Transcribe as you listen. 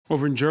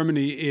Over in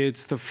Germany,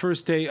 it's the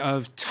first day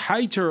of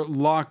tighter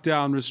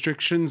lockdown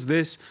restrictions,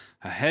 this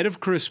ahead of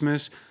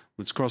Christmas.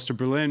 Let's cross to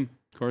Berlin.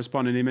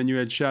 Correspondent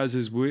Emmanuelle Chaze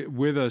is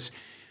with us.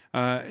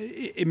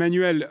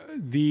 Emmanuelle,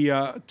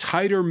 the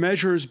tighter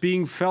measures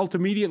being felt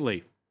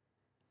immediately.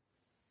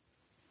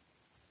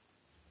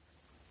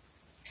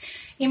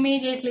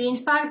 Immediately. In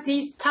fact,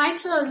 this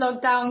tighter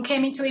lockdown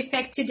came into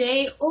effect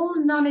today. All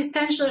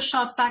non-essential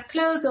shops are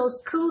closed, all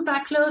schools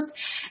are closed,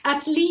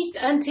 at least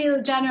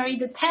until January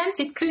the 10th.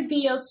 It could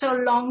be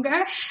also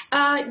longer.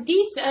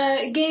 This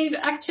gave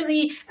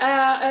actually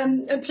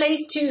a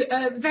place to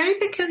very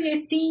peculiar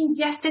scenes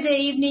yesterday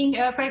evening,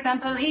 for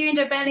example, here in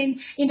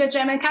the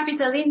German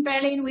capital, in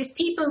Berlin, with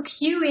people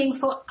queuing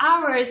for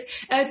hours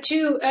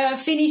to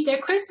finish their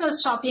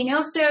Christmas shopping.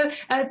 Also,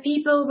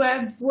 people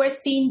were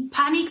seen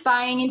panic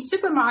buying in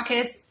supermarkets,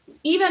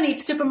 even if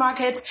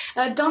supermarkets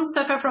don't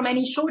suffer from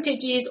any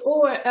shortages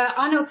or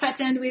are not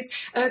threatened with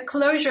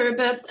closure.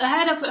 But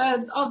ahead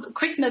of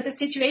Christmas, the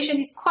situation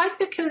is quite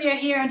peculiar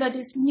here under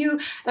this new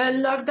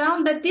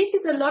lockdown. But this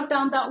is a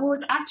lockdown that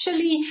was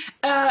actually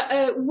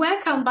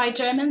welcomed by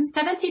Germans.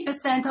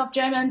 70% of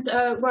Germans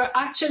were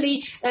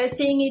actually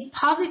seeing it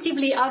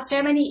positively, as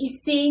Germany is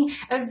seeing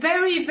a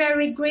very,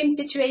 very grim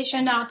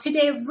situation now.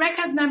 Today,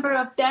 record number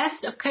of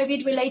deaths, of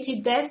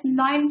COVID-related deaths,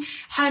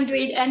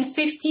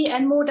 950,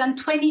 and more than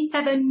 27,000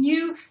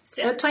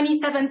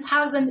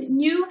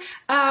 new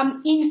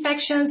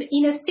infections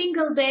in a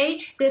single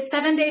day. The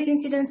 7 days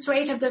incidence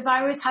rate of the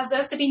virus has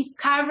also been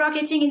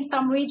skyrocketing in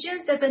some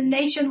regions. There's a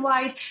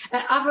nationwide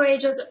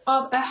average of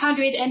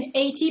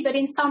 180, but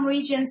in some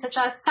regions, such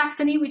as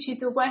Saxony, which is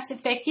the worst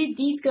affected,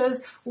 this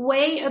goes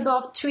way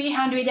above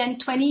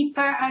 320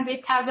 per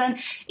 100,000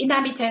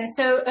 inhabitants.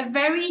 So a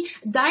very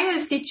dire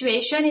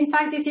situation. In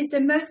fact, this is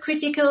the most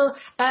critical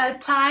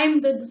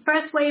time. The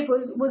first wave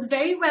was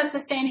very well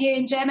sustained here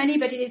in Germany,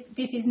 but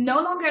this is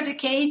no longer the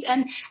case.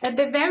 And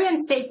Bavarian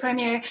State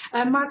Premier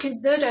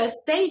Markus Söder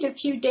said a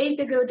few days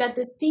ago that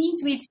the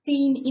scenes we've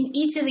seen in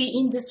Italy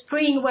in the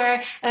spring,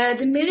 where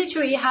the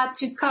military had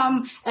to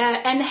come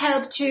and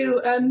help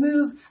to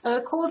move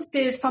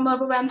corpses from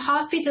overwhelmed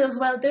hospitals,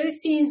 well,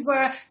 those scenes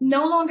were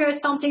no longer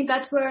something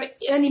that were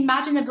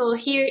unimaginable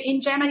here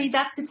in Germany.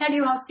 That's to tell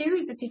you how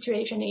serious the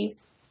situation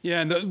is.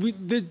 Yeah, and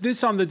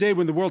this on the day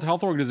when the World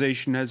Health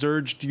Organization has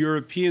urged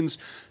Europeans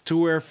to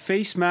wear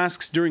face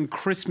masks during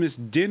Christmas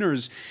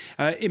dinners.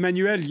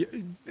 Emmanuelle,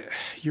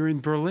 you're in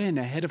Berlin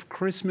ahead of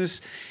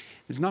Christmas.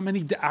 There's not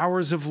many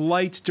hours of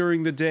light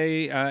during the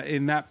day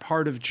in that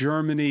part of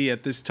Germany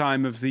at this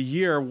time of the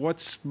year.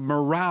 What's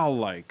morale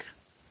like?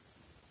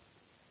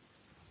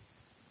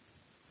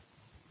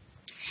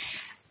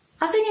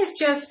 I think it's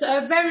just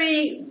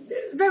very,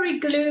 very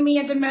gloomy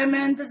at the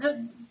moment. There's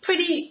a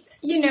pretty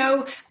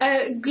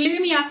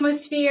gloomy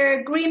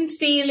atmosphere, grim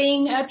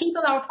feeling.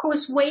 People are, of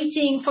course,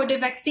 waiting for the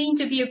vaccine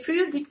to be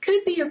approved. It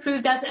could be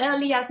approved as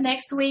early as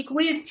next week,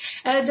 with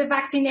the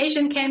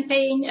vaccination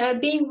campaign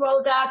being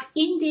rolled out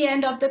in the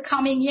end of the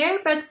coming year.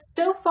 But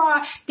so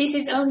far, this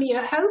is only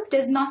a hope.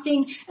 There's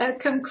nothing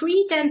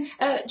concrete. And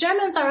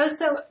Germans are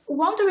also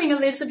wondering a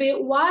little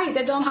bit why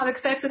they don't have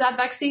access to that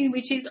vaccine,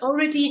 which is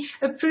already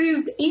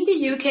approved in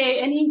the UK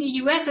and in the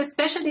US,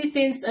 especially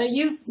since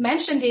you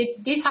mentioned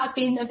it. This has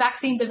been a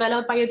vaccine developed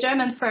by a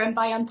German firm,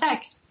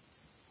 BioNTech.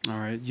 All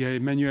right. Yeah,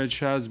 Emmanuelle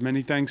Chaze,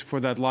 many thanks for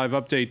that live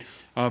update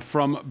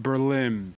from Berlin.